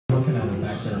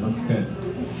looks good.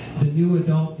 The new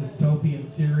adult dystopian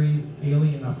series,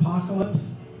 Alien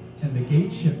Apocalypse, and the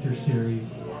Gate Shifter series,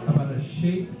 about a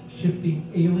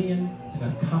shape-shifting alien and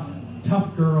a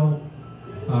tough girl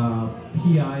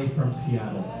PI from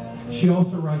Seattle. She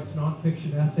also writes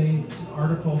nonfiction essays and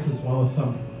articles, as well as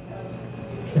some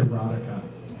erotica.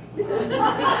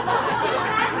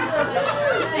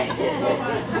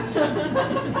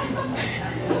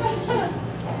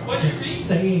 Just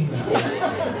saying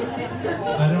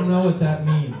that. I don't know what that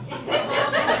means.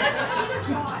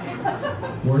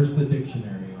 Where's the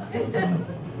dictionary?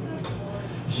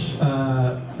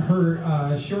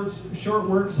 Her short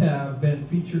works have been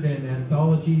featured in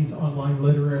anthologies, online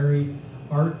literary,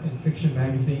 art, and fiction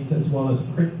magazines, as well as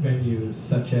print venues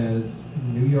such as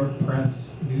New York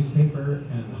Press, newspaper,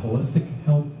 and holistic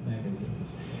health magazines.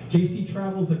 JC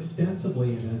travels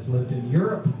extensively and has lived in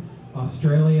Europe,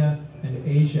 Australia, and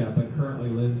Asia, but currently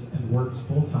lives and works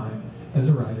full-time as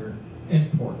a writer in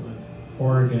Portland,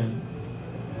 Oregon.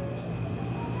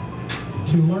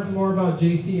 To learn more about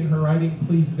JC and her writing,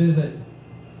 please visit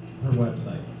her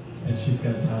website, and she's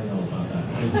going to tell you all about that.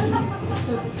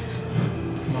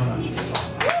 Come on up.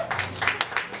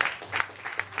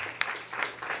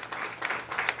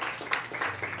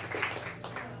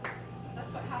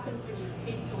 That's what happens when you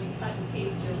hastily cut and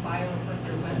paste your bio from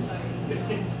your website.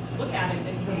 Look at it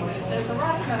and see what it says.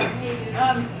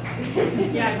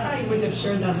 Yeah, I probably wouldn't have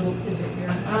shared that little tidbit here.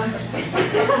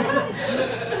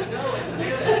 No, it's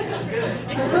good. It's good.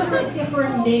 It's under a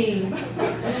different name.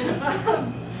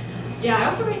 Yeah, I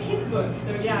also write kids' books,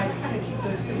 so yeah, I kind of keep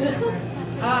those pretty separate.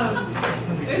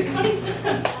 It was funny,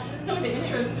 some of the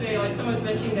intros today, like someone was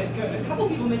mentioning that a couple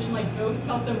people mentioned like ghosts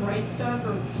help them write stuff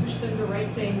or push them to write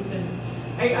things, and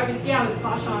I was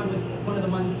Bashan was one of the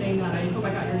ones saying that. I hope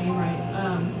I got your name right.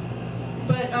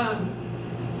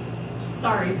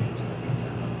 Sorry.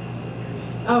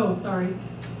 Oh, sorry.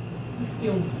 This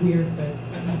feels weird, but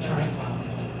I'm gonna try.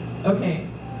 Okay.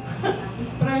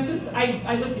 But I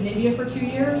lived in India for 2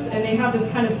 years, and they have this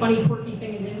kind of funny, quirky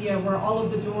thing in India where all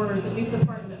of the doors, at least the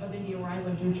part of India where I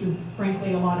lived, which was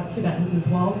frankly a lot of Tibetans as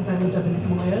well, because I lived up in the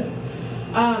Himalayas,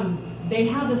 they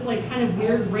have this like kind of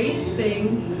weird raised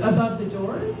thing above the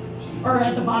doors, or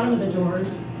at the bottom of the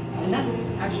doors, and that's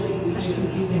actually kind of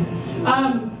confusing.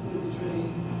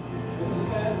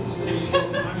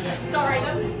 Sorry,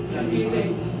 that's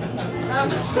confusing.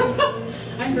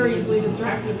 I'm very easily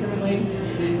distracted apparently.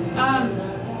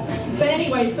 But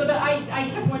anyway, so I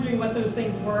kept wondering what those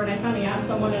things were, and I finally asked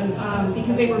someone, and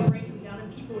because they were breaking down and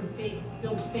people would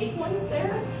build fake ones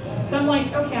there. So I'm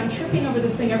like, okay, I'm tripping over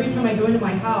this thing every time I go into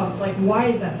my house, like why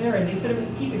is that there? And they said it was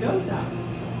to keep the ghosts out.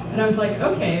 And I was like,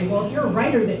 okay, well if you're a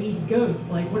writer that needs ghosts,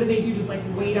 like what do they do, just like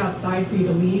wait outside for you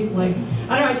to leave? Like,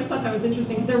 I don't know, I just thought that was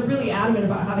interesting because they're really adamant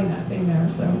about having that thing there.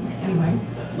 So anyway,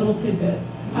 little tidbit.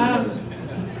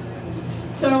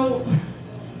 So I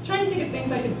was trying to think of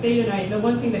things I could say tonight. The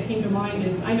one thing that came to mind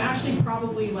is I'm actually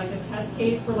probably like a test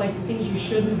case for like the things you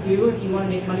shouldn't do if you want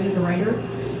to make money as a writer.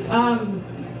 Probably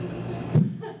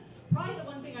the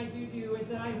one thing I do is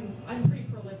that I'm pretty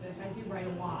prolific. I do write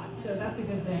a lot, so that's a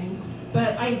good thing.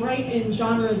 But I write in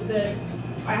genres that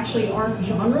actually aren't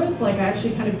genres. Like I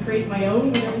actually kind of create my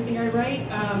own with everything I write,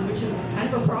 which is kind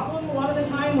of a problem a lot of the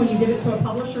time when you give it to a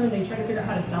publisher and they try to figure out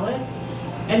how to sell it.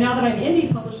 And now that I'm indie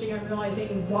publishing, I'm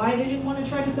realizing why they didn't want to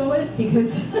try to sell it,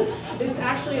 because it's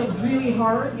actually really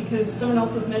hard, because someone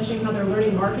else was mentioning how they're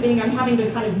learning marketing. I'm having to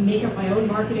kind of make up my own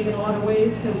marketing in a lot of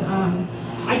ways, because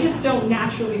I just don't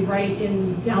naturally write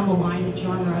in down the line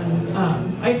genre. And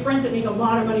I have friends that make a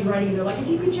lot of money writing, and they're like, if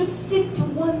you could just stick to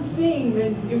one thing,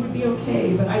 then it would be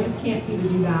okay, but I just can't seem to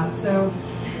do that. So,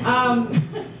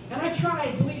 and I've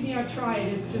tried, believe me, I've tried.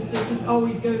 It just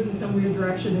always goes in some weird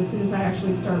direction as soon as I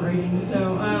actually start writing.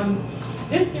 So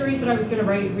this series that I was going to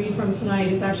read from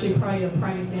tonight is actually probably a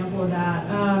prime example of that.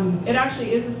 It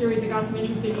actually is a series that got some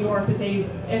interest in New York, but they,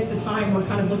 at the time, were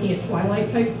kind of looking at Twilight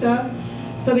type stuff.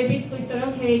 So they basically said,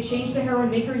 okay, change the heroine,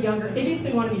 make her younger. They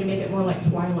basically wanted me to make it more like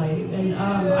Twilight. And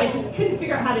I just couldn't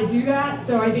figure out how to do that.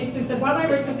 So I basically said, why don't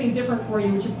I write something different for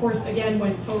you? Which, of course, again,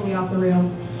 went totally off the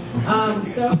rails.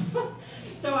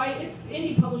 So it's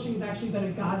indie publishing has actually been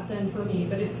a godsend for me,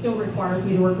 but it still requires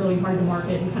me to work really hard to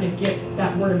market and kind of get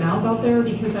that word of mouth out there,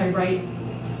 because I write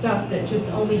stuff that just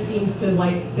only seems to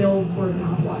like build word of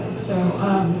mouth wise. So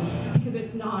because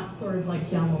it's not sort of like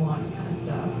down the line kind of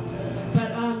stuff.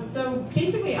 But so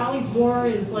basically, Ali's War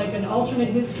is like an alternate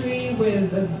history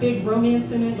with a big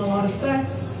romance in it and a lot of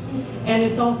sex, and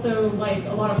it's also like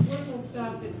a lot of political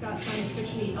stuff. It's got science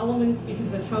fiction-y elements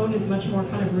because the tone is much more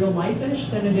kind of real life-ish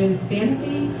than it is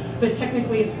fantasy, but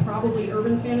technically it's probably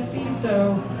urban fantasy,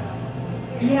 so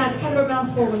Yeah, it's kind of a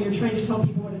mouthful when you're trying to tell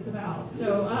people what it's about.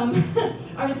 So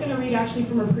I was going to read actually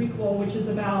from a prequel, which is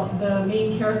about the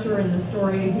main character in the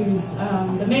story, who's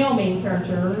the male main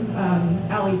character,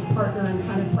 Allie's partner and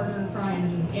kind of partner in crime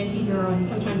and anti-hero and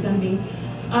sometimes enemy,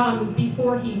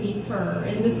 before he meets her.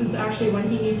 And this is actually when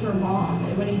he meets her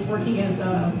mom, when he's working as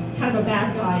a kind of a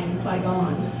bad guy in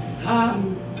Saigon.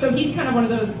 So he's kind of one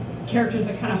of those characters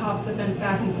that kind of hops the fence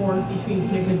back and forth between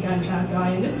being a good guy and a bad guy,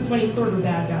 and this is when he's sort of a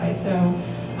bad guy,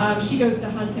 so she goes to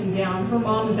hunt him down. Her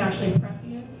mom is actually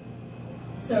prescient,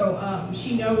 so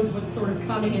she knows what's sort of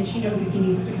coming, and she knows that he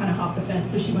needs to kind of hop the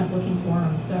fence, so she went looking for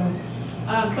him. So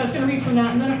I was going to read from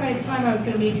that, and then if I had time, I was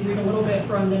going to maybe read a little bit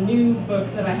from the new book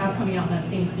that I have coming out in that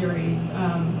same series,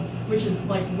 which is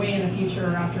like way in the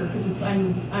future after, because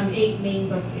I'm 8 main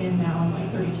books in now, and like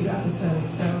 32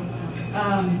 episodes,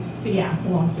 so yeah, it's a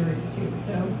long series too.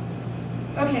 So,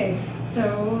 okay,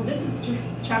 so this is just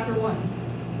chapter 1.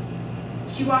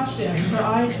 She watched him, her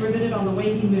eyes riveted on the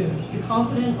way he moved, the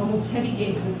confident, almost heavy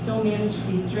gait that still managed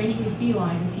to be strangely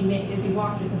feline as he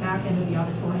walked at the back end of the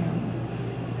auditorium.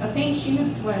 A faint sheen of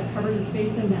sweat covered his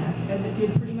face and neck, as it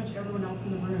did pretty much everyone else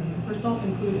in the room, herself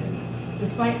included,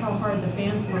 despite how hard the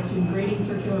fans worked in grating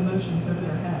circular motions over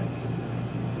their heads.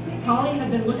 Collie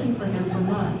had been looking for him for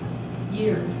months,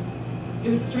 years. It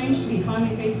was strange to be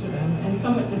finally faced with him, and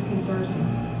somewhat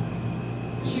disconcerting.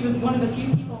 She was one of the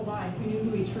few people alive who knew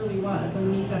who he truly was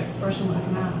underneath that expressionless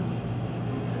mask.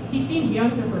 He seemed young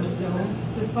to her still,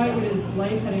 despite what his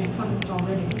life had encompassed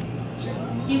already.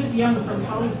 He was young from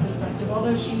Collie's perspective,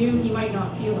 although she knew he might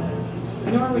not feel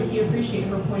it, nor would he appreciate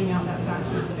her pointing out that fact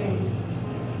to his face.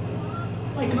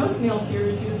 Like most male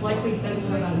seers, he was likely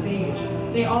sensitive about his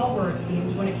age. They all were, it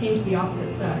seemed, when it came to the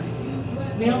opposite sex.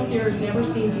 Male seers never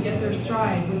seemed to get their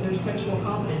stride with their sexual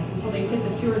confidence until they hit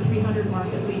the 200 or 300 mark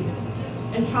at least.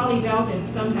 And Collie doubted,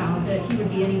 somehow, that he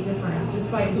would be any different,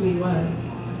 despite who he was.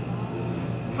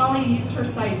 Collie used her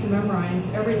sight to memorize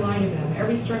every line of him,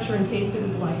 every structure and taste of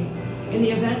his life. In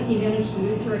the event he managed to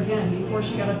lose her again before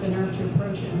she got up the nerve to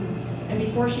approach him, and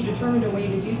before she determined a way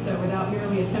to do so without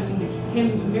merely attempting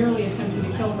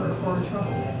to kill her for her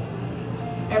troubles.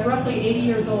 At roughly 80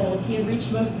 years old, he had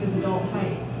reached most of his adult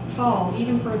height. Tall,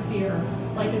 even for a seer,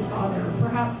 like his father,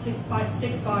 perhaps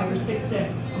 6'5" or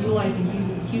 6'6", utilizing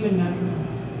human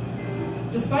measurements.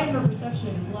 Despite her perception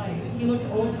of his life, he looked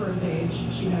old for his age,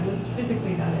 she noticed,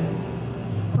 physically that is.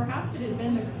 Perhaps it had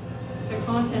been the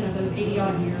content of those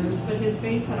 80-odd years, but his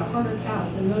face had a harder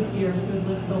cast than most seers who had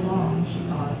lived so long, she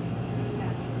thought.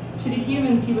 To the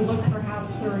humans, he would look perhaps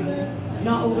 30,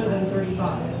 not older than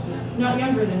 35, not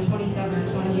younger than 27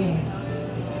 or 28.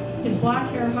 His black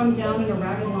hair hung down in a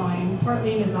ragged line,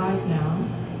 partly in his eyes now.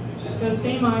 Those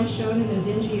same eyes shone in the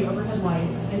dingy overhead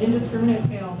lights, an indiscriminate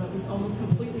pale that was almost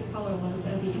completely colorless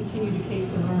as he continued to pace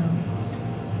the room.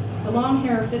 The long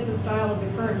hair fit the style of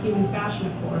the current human fashion,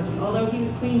 of course, although he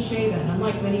was clean-shaven,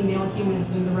 unlike many male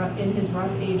humans in his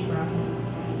rough age bracket.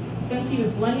 Since he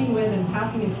was blending with and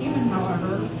passing as human,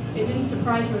 however, it didn't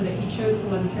surprise her that he chose to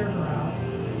let his hair grow out.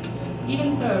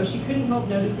 Even so, she couldn't help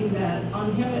noticing that,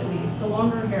 on him at least, the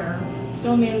longer hair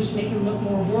still managed to make him look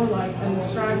more warlike than the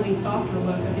straggly, softer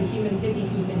look of the human hippie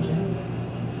contingent.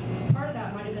 Part of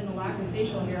that might have been the lack of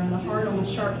facial hair and the hard,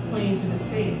 almost sharp planes of his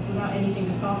face without anything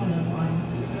to soften those lines,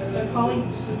 but Collie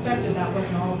suspected that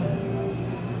wasn't all of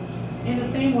it. In the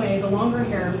same way, the longer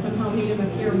hair somehow made him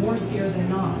appear more seer than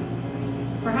not.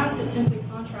 Perhaps it simply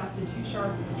contrasted too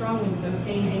strongly with those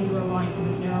same angular lines of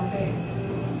his narrow face.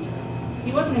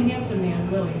 He wasn't a handsome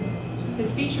man, really.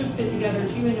 His features fit together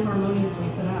too inharmoniously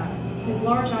for that. His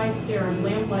large eyes stared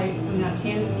lamplight from that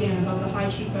tan skin above the high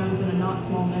cheekbones and a not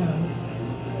small nose.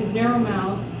 His narrow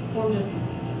mouth formed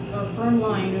a firm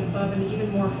line above an even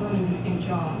more firm and distinct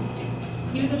jaw.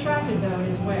 He was attractive, though, in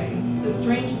his way. The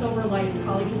strange silver lights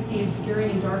Collie could see obscuring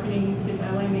and darkening his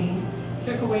LME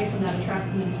took away from that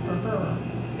attractiveness for her,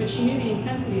 but she knew the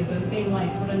intensity of those same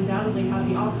lights would undoubtedly have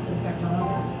the opposite effect on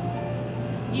others.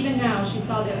 Even now, she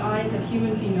saw the eyes of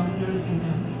human females noticing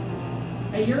him.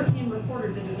 A European reporter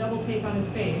did a double take on his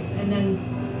face, and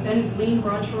then his lean,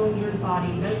 broad-shouldered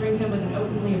body, measuring him with an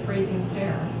openly appraising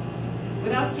stare.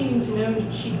 Without seeming to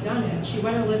know she'd done it, she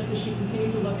wet her lips as she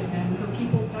continued to look at him, her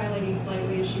pupils dilating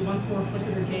slightly as she once more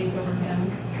flickered her gaze over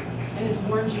him and his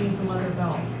worn jeans and leather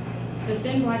belt. The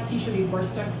thin black t-shirt he wore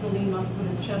stuck to the lean muscles of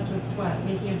his chest with sweat,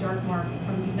 making a dark mark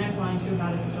from his neckline to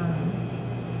about his sternum.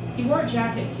 He wore a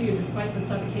jacket, too, despite the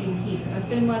suffocating heat, a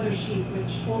thin leather sheath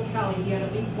which told Callie he had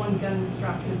at least one gun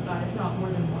strapped to his side, if not more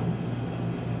than one.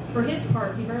 For his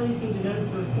part, he barely seemed to notice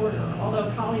the reporter, although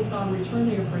Callie saw him return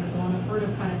the appraisal in a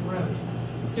furtive kind of rote,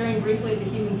 staring briefly at the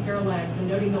human's bare legs and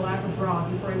noting the lack of bra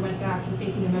before he went back to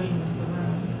taking the measurements of the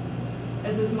room.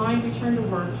 As his mind returned to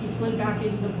work, he slid back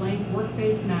into the blank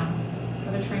work-face mask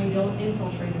of a trained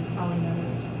infiltrator, Callie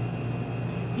noticed.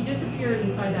 He disappeared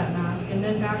inside that mask and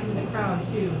then back into the crowd,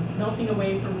 too, melting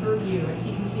away from her view as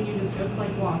he continued his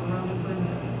ghost-like walk around the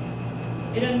perimeter.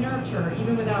 It unnerved her,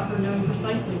 even without her knowing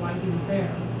precisely why he was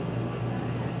there.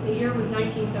 The year was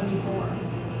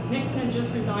 1974. Nixon had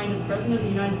just resigned as President of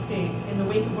the United States in the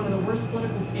wake of one of the worst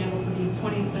political scandals of the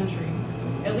 20th century,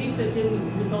 at least that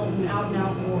didn't result in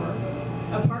out-and-out war,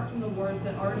 apart from the wars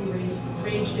that already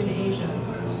raged in Asia.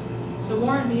 The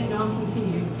war in Vietnam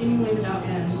continued, seemingly without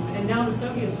end, and now the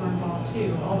Soviets were involved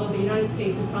too, although the United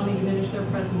States had finally diminished their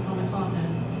presence on the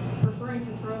continent, preferring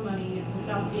to throw money at the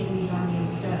South Vietnamese army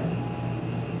instead.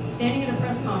 Standing at a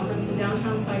press conference in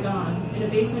downtown Saigon, in a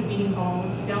basement meeting hall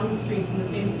down the street from the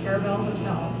famous Caravel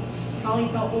Hotel, Callie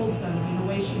felt old suddenly in a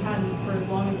way she hadn't for as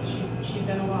long as she'd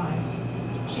been alive.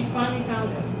 She'd finally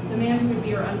found him, the man who would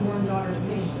be her unborn daughter's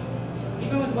mate.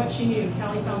 Even with what she knew,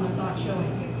 Callie found the thought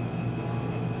chilling.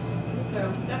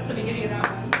 So that's the beginning of that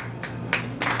one.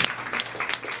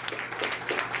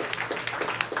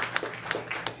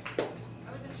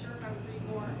 I wasn't sure if I would read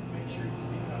more. Make sure you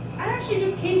speak up. I actually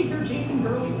just came to hear Jason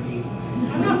Burley read.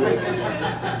 I'm not very good at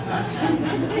this.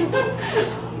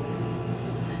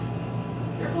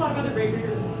 There's a lot of other great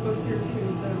books here too.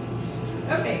 So,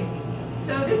 okay.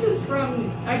 So this is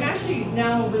from, I'm actually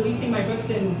now releasing my books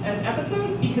as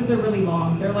episodes because they're really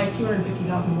long. They're like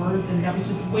 250,000 words, and that was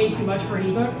just way too much for an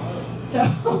ebook. So,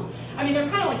 I mean, they're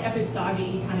kind of like epic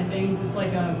saga-y kind of things. It's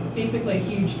like basically a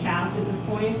huge cast at this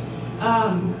point.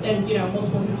 And, you know,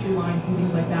 multiple history lines and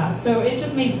things like that. So it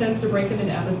just made sense to break them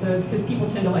into episodes because people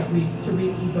tend to like read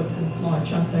ebooks in smaller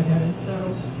chunks, I've noticed.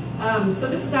 So, so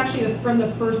this is actually from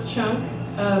the first chunk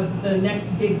of the next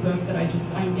big book that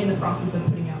I'm in the process of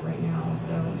putting out right now.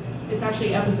 So it's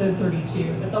actually episode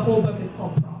 32, but the whole book is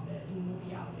called Profit and will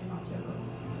be out in October.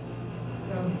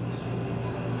 So,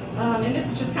 and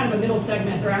this is just kind of a middle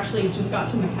segment. They're actually just got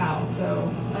to Macau.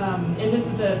 So, and this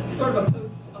is a sort of a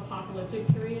post-apocalyptic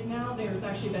period now. There's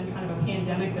actually been kind of a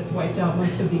pandemic that's wiped out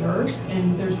most of the earth,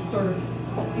 and there's sort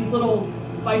of these little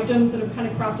fiefdoms that have kind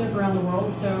of cropped up around the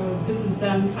world. So this is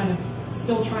them kind of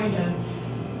still trying to.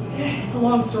 It's a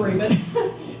long story, but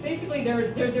basically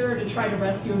they're there to try to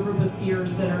rescue a group of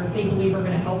seers that they believe are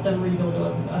going to help them rebuild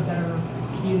a better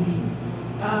community.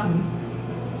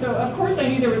 So of course I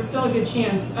knew there was still a good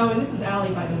chance. Oh, and this is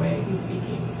Allie, by the way, who's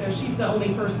speaking. So she's the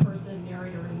only first-person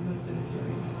narrator in most of the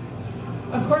series.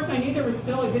 Of course I knew there was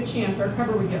still a good chance our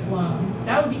cover would get blown.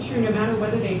 That would be true no matter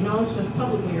whether they acknowledged us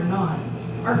publicly or not.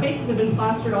 Our faces have been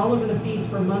plastered all over the feeds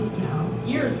for months now,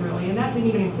 years really, and that didn't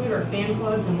even include our fan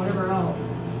clubs and whatever else.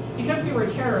 Because we were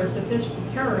terrorists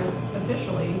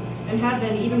officially, and had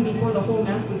been even before the whole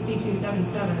mess with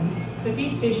C277, the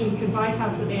feed stations could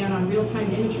bypass the ban on real-time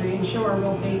imagery and show our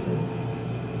real faces.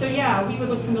 So yeah, we would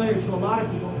look familiar to a lot of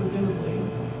people, presumably.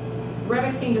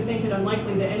 REVIK seemed to think it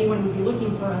unlikely that anyone would be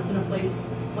looking for us in a place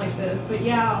like this, but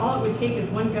yeah, all it would take is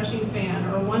one gushing fan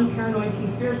or one paranoid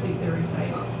conspiracy theory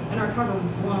type, and our cover was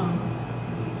blown.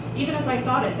 Even as I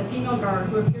thought it, the female guard,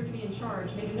 who appeared to be in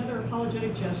charge, made another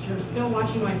apologetic gesture, still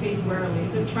watching my face warily,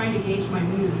 as if trying to gauge my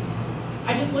mood.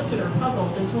 I just looked at her,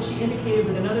 puzzled, until she indicated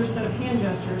with another set of hand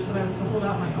gestures that I was to hold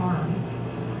out my arm.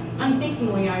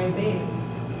 Unthinkingly, I obeyed.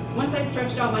 Once I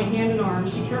stretched out my hand and arm,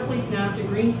 she carefully snapped a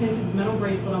green-tinted metal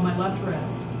bracelet on my left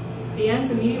wrist. The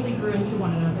ends immediately grew into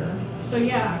one another. So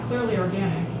yeah, clearly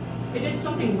organic. It did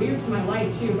something weird to my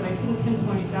light, too, but I couldn't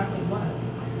pinpoint exactly what.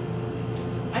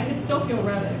 I could still feel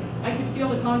REVIK. I could feel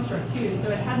the construct, too, so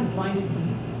it hadn't blinded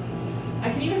me.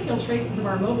 I could even feel traces of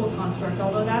our mobile construct,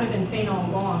 although that had been faint all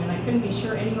along, and I couldn't be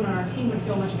sure anyone on our team would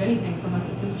feel much of anything from us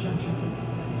at this juncture.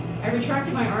 I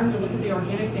retracted my arm to look at the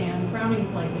organic band, frowning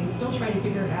slightly, still trying to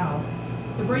figure it out.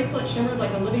 The bracelet shimmered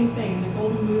like a living thing in the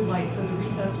golden moonlights of the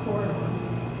recessed corridor.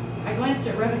 I glanced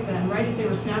at REVIK then, right as they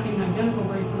were snapping an identical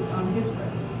bracelet on his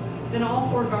wrist. Then all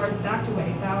four guards backed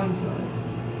away, bowing to us.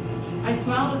 I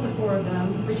smiled at the four of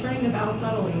them, returning the bow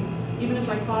subtly, even as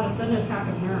I fought a sudden attack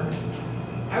of nerves.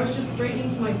 I was just straightening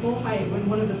to my full height when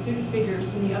one of the suited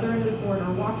figures from the other end of the corridor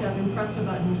walked up and pressed a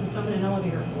button to summon an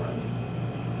elevator for us.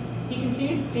 He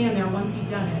continued to stand there once he'd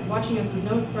done it, watching us with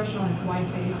no expression on his wide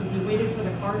face as he waited for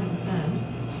the car to descend,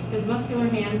 his muscular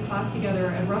hands clasped together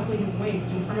at roughly his waist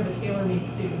in front of a tailor-made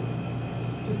suit.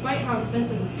 Despite how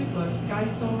expensive the suit looked, the guy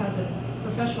still had the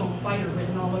professional fighter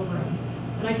written all over him,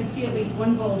 and I could see at least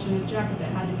one bulge in his jacket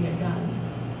that had to be a gun.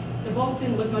 The bulk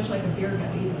didn't look much like a beer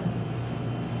gut either.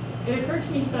 It occurred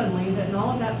to me suddenly that in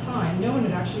all of that time, no one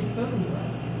had actually spoken to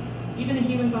us. Even the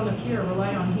humans on the pier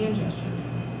relied on hand gestures.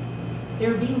 They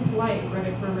were being polite,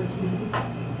 REVIK murmured to me.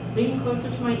 Leaning closer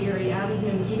to my ear, he added in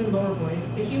an even lower voice,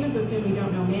 "The humans assume we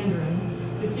don't know Mandarin.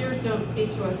 The seers don't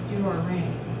speak to us due to our rank."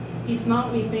 He smiled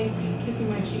at me faintly, kissing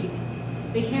my cheek.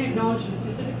 "They can't acknowledge the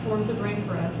specific forms of rank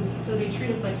for us, so they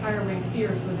treat us like higher-ranked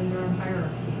seers within their own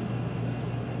hierarchy."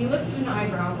 He lifted an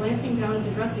eyebrow, glancing down at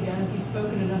the dress again as he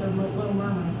spoke in another low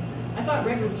murmur. "I thought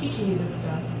Reg was teaching you this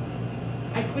stuff."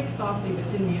 I clicked softly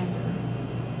but didn't answer.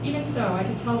 Even so, I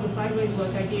could tell the sideways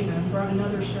look I gave him brought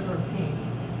another shiver of pain.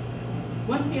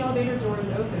 Once the elevator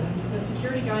doors opened, the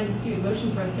security guy in the suit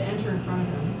motioned for us to enter in front of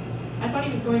him. I thought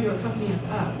he was going to accompany us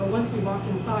up, but once we walked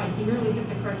inside, he merely hit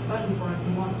the correct button for us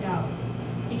and walked out.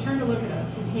 He turned to look at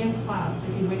us, his hands clasped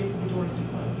as he waited for the doors to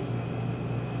close.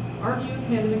 Our view of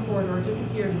him in the corridor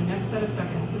disappeared in the next set of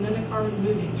seconds, and then the car was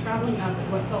moving, traveling up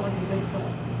at what felt like a good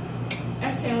clip.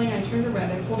 Exhaling, I turned to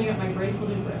REVIK, holding up my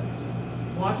braceleted wrist.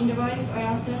 "Locking device?" I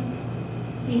asked him.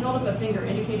 He held up a finger,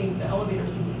 indicating the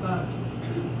elevators would be bugged.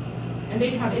 And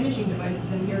they'd have imaging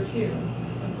devices in here too,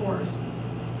 of course.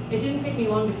 It didn't take me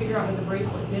long to figure out what the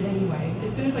bracelet did anyway.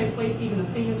 As soon as I placed even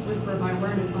the faintest whisper of my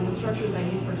awareness on the structures I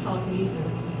use for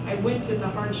telekinesis, I winced at the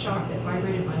hard shock that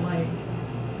vibrated my leg.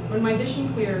 When my vision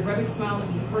cleared, REVIK smiled at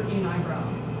me, quirking an eyebrow.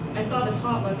 I saw the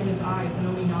taut look in his eyes and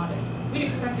only nodded. We'd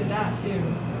expected that too.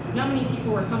 Not many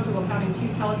people were comfortable having two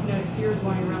telekinetic seers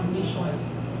lying around the niche list,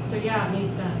 so yeah, it made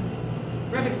sense.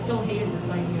 REVIK still hated this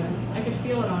idea. I could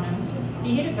feel it on him.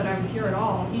 He hated that I was here at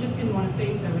all. He just didn't want to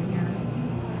say so in here.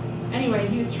 Anyway,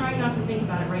 he was trying not to think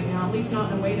about it right now, at least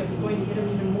not in a way that was going to get him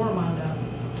even more wound up.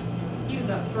 He was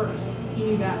up first. He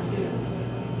knew that too.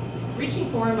 Reaching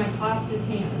for him, I clasped his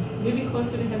hand. Moving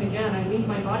closer to him again, I leaned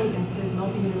my body against his,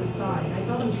 melting into his side. I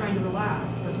felt him trying to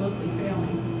relax, but mostly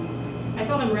failing. I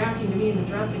felt him reacting to me in the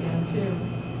dress again, too.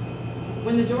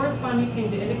 When the doors finally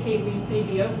pinged to indicate they'd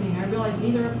be opening, I realized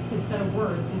neither of us had said a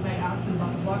word since I asked him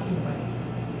about the blocking device.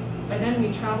 By then,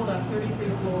 we traveled up 33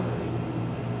 floors.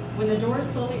 When the doors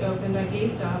slowly opened, I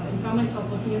gazed up and found myself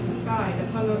looking at the sky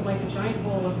that hung out like a giant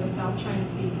bowl over the South China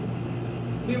Sea.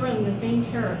 We were in the same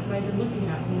terrace that I'd been looking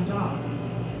at from the dock.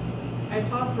 I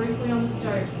paused briefly on the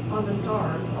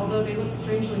stars, although they looked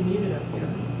strangely muted up here.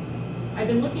 I'd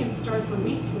been looking at the stars for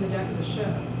weeks from the deck of the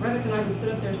ship. REVIK and I would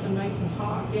sit up there some nights and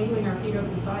talk, dangling our feet over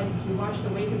the sides as we watched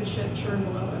the wake of the ship churn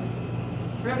below us.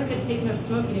 REVIK had taken up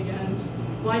smoking again.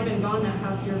 Well, I'd been gone that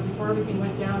half year before everything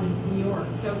went down in New York,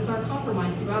 so it was our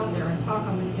compromise to go out there and talk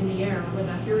in the air where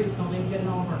that Fury's building, getting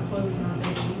all of our clothes and our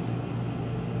bed sheets.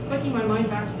 Flicking my mind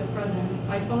back to the present,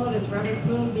 I followed as REVIK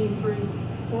pulled me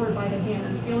forward by the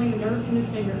hand, feeling the nerves in his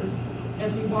fingers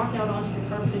as we walked out onto the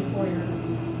carpeted foyer.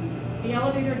 The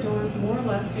elevator doors more or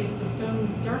less faced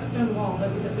a dark stone wall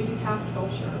that was at least half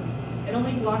sculpture. It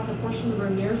only blocked the portion of the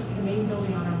room nearest to the main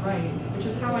building on our right, which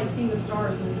is how I'd seen the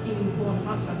stars in the steaming pool and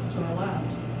hot tubs to our left.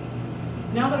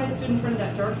 Now that I stood in front of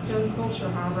that dark stone sculpture,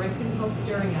 however, I couldn't help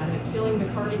staring at it, feeling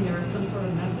the carving there as some sort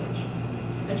of message.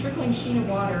 A trickling sheen of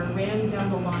water ran down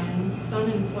the lion, sun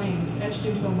and flames, etched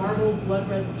into a marble,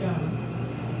 blood-red stone.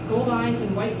 Gold eyes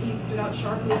and white teeth stood out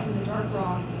sharply from the dark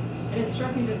rock, and it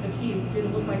struck me that the teeth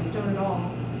didn't look like stone at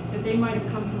all, that they might have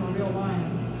come from a real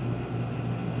lion.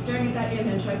 Staring at that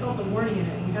image, I felt the warning in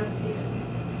it and hesitated.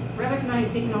 REVIK and I had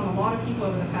taken on a lot of people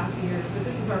over the past few years, but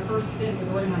this is our first stint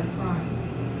with organized crime.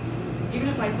 Even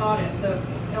as I thought it, the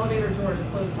elevator doors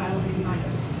closed silently behind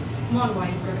us. "Come on,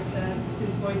 wife," REVIK said,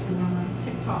 his voice in murmur.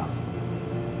 "Tick-tock."